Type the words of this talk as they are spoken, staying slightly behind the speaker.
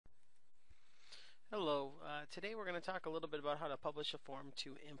Hello, today we're going to talk a little bit about how to publish a form to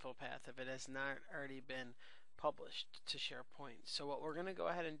InfoPath if it has not already been published to SharePoint. So what we're going to go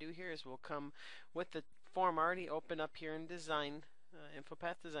ahead and do here is we'll come with the form already open up here in Design,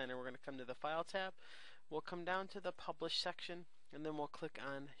 InfoPath Designer. We're going to come to the File tab, we'll come down to the Publish section, and then we'll click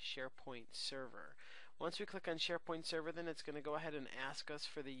on SharePoint Server. Once we click on SharePoint Server, then it's going to go ahead and ask us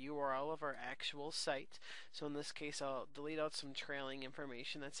for the URL of our actual site. So in this case, I'll delete out some trailing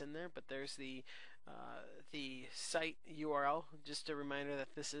information that's in there, but there's the site URL. Just a reminder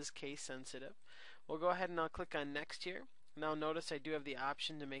that this is case sensitive. We'll go ahead and I'll click on Next here. Now notice I do have the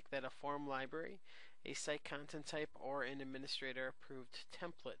option to make that a form library, a site content type, or an administrator approved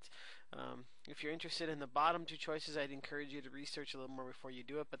template. If you're interested in the bottom two choices, I'd encourage you to research a little more before you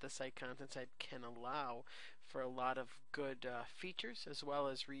do it, but the site content type can allow for a lot of good features as well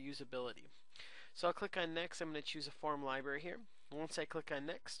as reusability. So I'll click on Next. I'm going to choose a form library here. Once I click on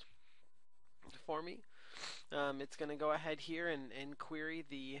Next for me, it's going to go ahead here and query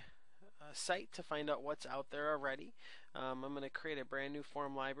the site to find out what's out there already. I'm going to create a brand new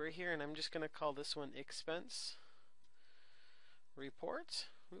form library here, and I'm just going to call this one Expense Report.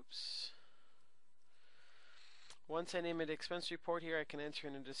 Oops. Once I name it Expense Report here, I can enter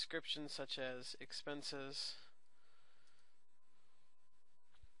in a description such as expenses,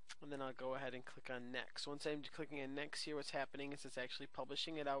 and then I'll go ahead and click on Next. Once I'm clicking on Next here, what's happening is it's actually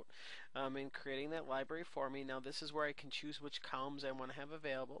publishing it out and creating that library for me. Now this is where I can choose which columns I want to have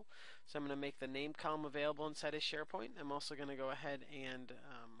available. So I'm going to make the name column available inside of SharePoint. I'm also going to go ahead and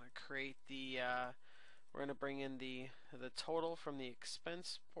create the, we're going to bring in the total from the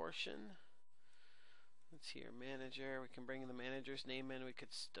expense portion. Let's see here, manager. We can bring the manager's name in. We could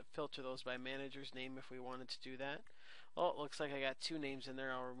filter those by manager's name if we wanted to do that. Well, it looks like I got two names in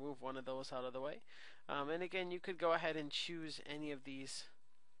there. I'll remove one of those out of the way. And again, you could go ahead and choose any of these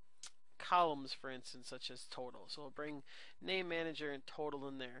columns, for instance, such as total. So we'll bring name, manager, and total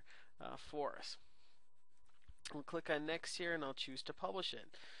in there for us. We'll click on Next here, and I'll choose to publish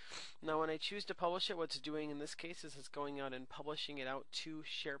it. Now when I choose to publish it, what's doing in this case is it's going out and publishing it out to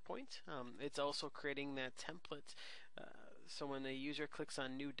SharePoint. It's also creating that template. So when a user clicks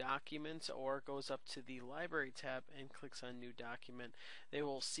on New Documents or goes up to the Library tab and clicks on New Document, they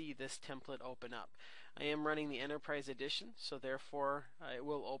will see this template open up. I am running the Enterprise Edition, so therefore it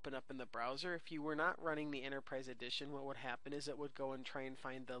will open up in the browser. If you were not running the Enterprise Edition, what would happen is it would go and try and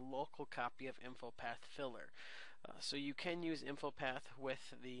find the local copy of InfoPath Filler. So you can use InfoPath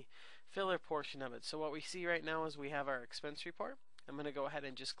with the filler portion of it. So what we see right now is we have our expense report. I'm going to go ahead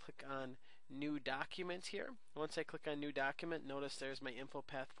and just click on New Document here. Once I click on New Document, notice there's my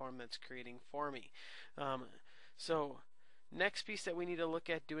InfoPath form that's creating for me. So next piece that we need to look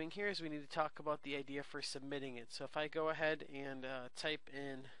at doing here is we need to talk about the idea for submitting it. So if I go ahead and type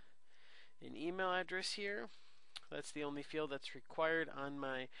in an email address here, that's the only field that's required on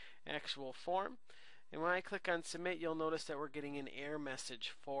my actual form. And when I click on Submit, you'll notice that we're getting an error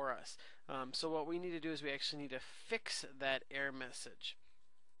message for us. So what we need to do is we actually need to fix that error message.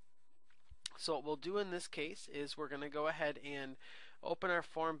 So what we'll do in this case is we're going to go ahead and open our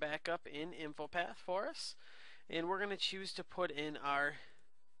form back up in InfoPath for us, and we're going to choose to put in our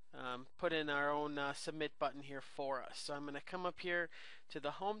own Submit button here for us. So I'm going to come up here to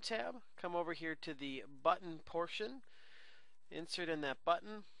the Home tab, come over here to the Button portion, insert in that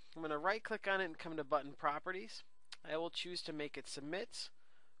button. I'm going to right click on it and come to Button Properties. I will choose to make it Submit.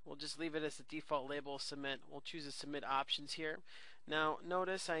 We'll just leave it as the default label, Submit. We'll choose the Submit options here. Now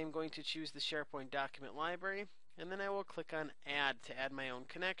notice I am going to choose the SharePoint document library, and then I will click on Add to add my own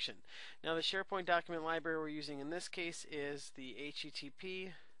connection. Now the SharePoint document library we're using in this case is the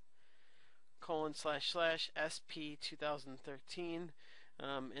http://sp2013,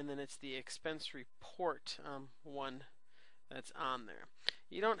 and then it's the expense report one that's on there.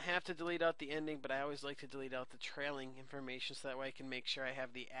 You don't have to delete out the ending, but I always like to delete out the trailing information so that way I can make sure I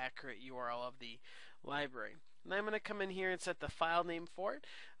have the accurate URL of the library. And I'm going to come in here and set the file name for it.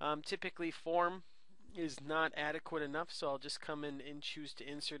 Typically form is not adequate enough, so I'll just come in and choose to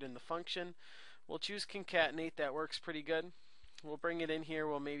insert in the function. We'll choose concatenate. That works pretty good. We'll bring it in here.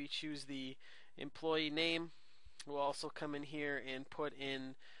 We'll maybe choose the employee name. We'll also come in here and put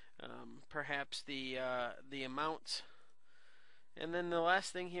in perhaps the amount. And then the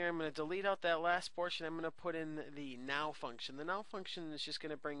last thing here, I'm going to delete out that last portion. I'm going to put in the now function. The now function is just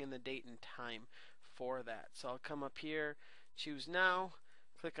going to bring in the date and time for that. So I'll come up here, choose now,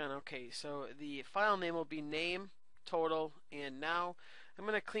 click on OK. So the file name will be name, total, and now. I'm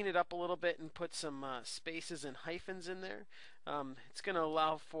going to clean it up a little bit and put some spaces and hyphens in there. It's going to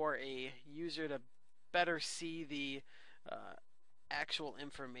allow for a user to better see the actual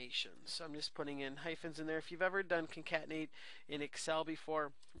information. So I'm just putting in hyphens in there. If you've ever done concatenate in Excel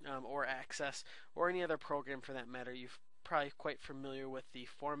before, or Access, or any other program for that matter, you've probably quite familiar with the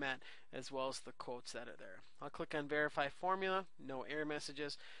format as well as the quotes that are there. I'll click on verify formula, no error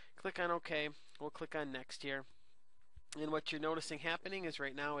messages. Click on OK. We'll click on next here. And what you're noticing happening is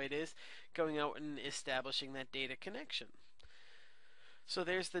right now it is going out and establishing that data connection. So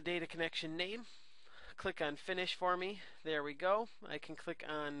there's the data connection name. Click on finish for me. There we go. I can click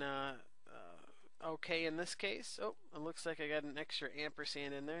on OK in this case. Oh, it looks like I got an extra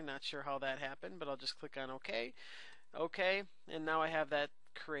ampersand in there. Not sure how that happened, but I'll just click on OK. OK, and now I have that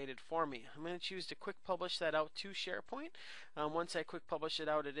created for me. I'm going to choose to quick publish that out to SharePoint. Once I quick publish it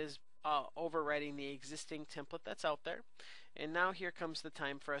out, it is overwriting the existing template that's out there. And now here comes the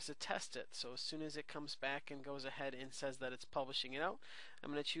time for us to test it. So as soon as it comes back and goes ahead and says that it's publishing it out,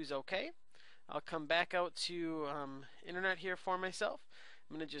 I'm going to choose OK. I'll come back out to Internet here for myself.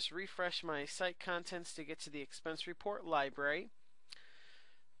 I'm going to just refresh my site contents to get to the expense report library.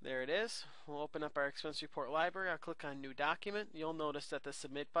 There it is. We'll open up our expense report library. I'll click on new document. You'll notice that the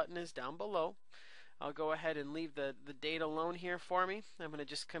submit button is down below. I'll go ahead and leave the date alone here for me. I'm going to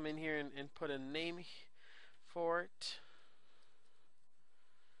just come in here and put a name for it.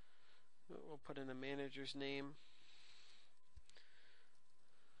 We'll put in a manager's name.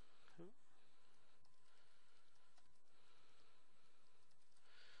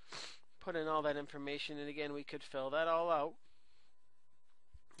 Put in all that information, and again we could fill that all out.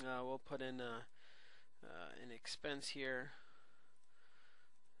 We'll put in an expense here,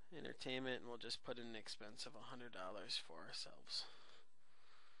 entertainment, and we'll just put in an expense of $100 for ourselves.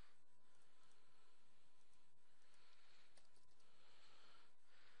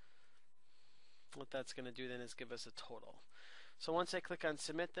 What that's going to do then is give us a total. So once I click on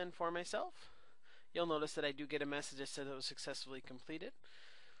submit then for myself, you'll notice that I do get a message that says it was successfully completed.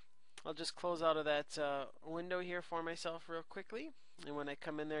 I'll just close out of that window here for myself real quickly, and when I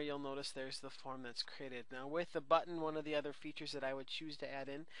come in there you'll notice there's the form that's created. Now with the button, one of the other features that I would choose to add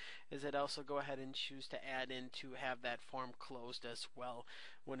in is I'd also go ahead and choose to add in to have that form closed as well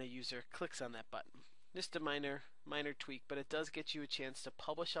when a user clicks on that button. Just a minor tweak, but it does get you a chance to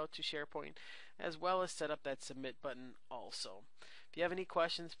publish out to SharePoint as well as set up that submit button also. If you have any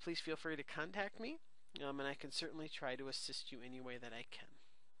questions, please feel free to contact me, and I can certainly try to assist you any way that I can.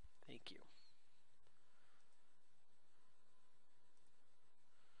 Thank you.